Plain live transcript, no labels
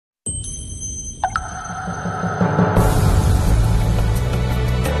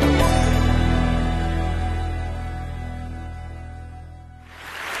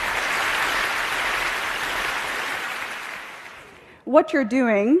what you're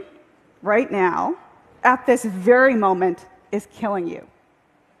doing right now, at this very moment, is killing you.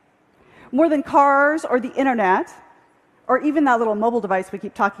 More than cars or the internet, or even that little mobile device we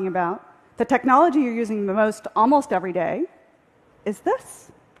keep talking about, the technology you're using the most almost every day is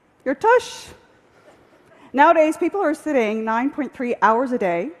this, your tush. Nowadays, people are sitting 9.3 hours a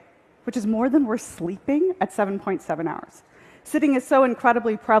day, which is more than we're sleeping at 7.7 hours. Sitting is so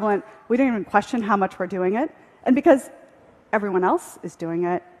incredibly prevalent, we don't even question how much we're doing it. And because everyone else is doing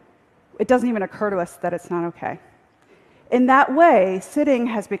it, it doesn't even occur to us that it's not okay. In that way, sitting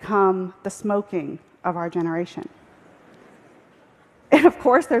has become the smoking of our generation. And of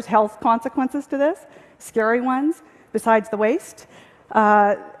course, there's health consequences to this, scary ones, besides the waste.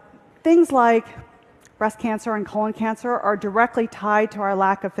 Things like breast cancer and colon cancer are directly tied to our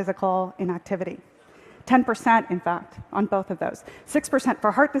lack of physical inactivity. 10%, in fact, on both of those. 6%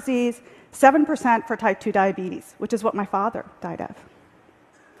 for heart disease, 7% for type 2 diabetes, which is what my father died of.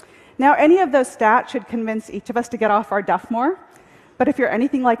 Now, any of those stats should convince each of us to get off our duff more, but if you're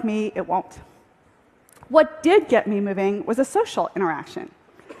anything like me, it won't. What did get me moving was a social interaction.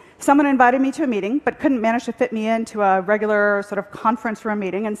 Someone invited me to a meeting, but couldn't manage to fit me into a regular sort of conference room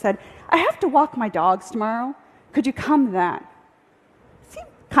meeting and said, I have to walk my dogs tomorrow. Could you come then? It seemed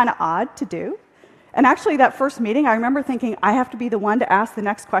kind of odd to do. And actually, that first meeting, I remember thinking, I have to be the one to ask the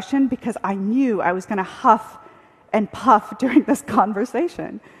next question because I knew I was going to huff and puff during this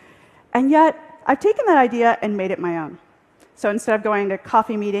conversation. And yet, I've taken that idea and made it my own. So instead of going to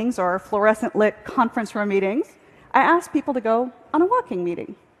coffee meetings or fluorescent-lit conference room meetings, I asked people to go on a walking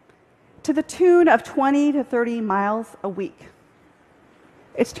meeting to the tune of 20 to 30 miles a week.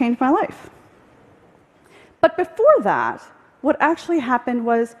 It's changed my life. But before that, what actually happened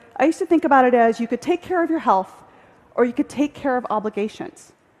was I used to think about it as you could take care of your health or you could take care of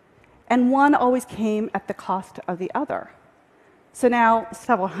obligations. And one always came at the cost of the other. So now,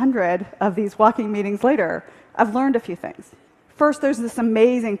 several hundred of these walking meetings later, I've learned a few things. First, there's this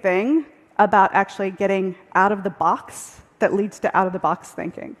amazing thing about actually getting out of the box that leads to out-of-the-box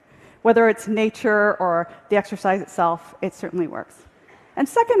thinking. Whether it's nature or the exercise itself, it certainly works. And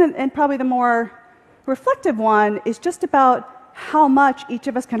second, and probably the more reflective one, is just about how much each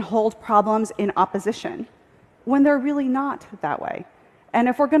of us can hold problems in opposition when they're really not that way. And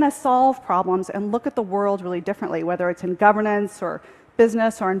if we're going to solve problems and look at the world really differently, whether it's in governance or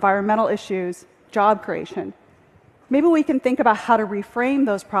business or environmental issues, job creation, maybe we can think about how to reframe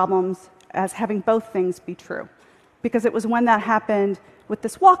those problems as having both things be true. Because it was when that happened with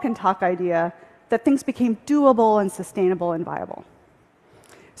this walk and talk idea that things became doable and sustainable and viable.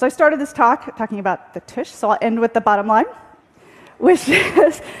 So I started this talk talking about the tush, so I'll end with the bottom line, which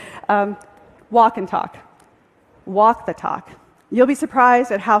is walk and talk. Walk the talk. You'll be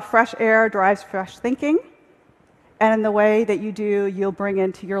surprised at how fresh air drives fresh thinking, and in the way that you do, you'll bring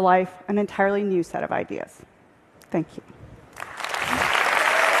into your life an entirely new set of ideas. Thank you.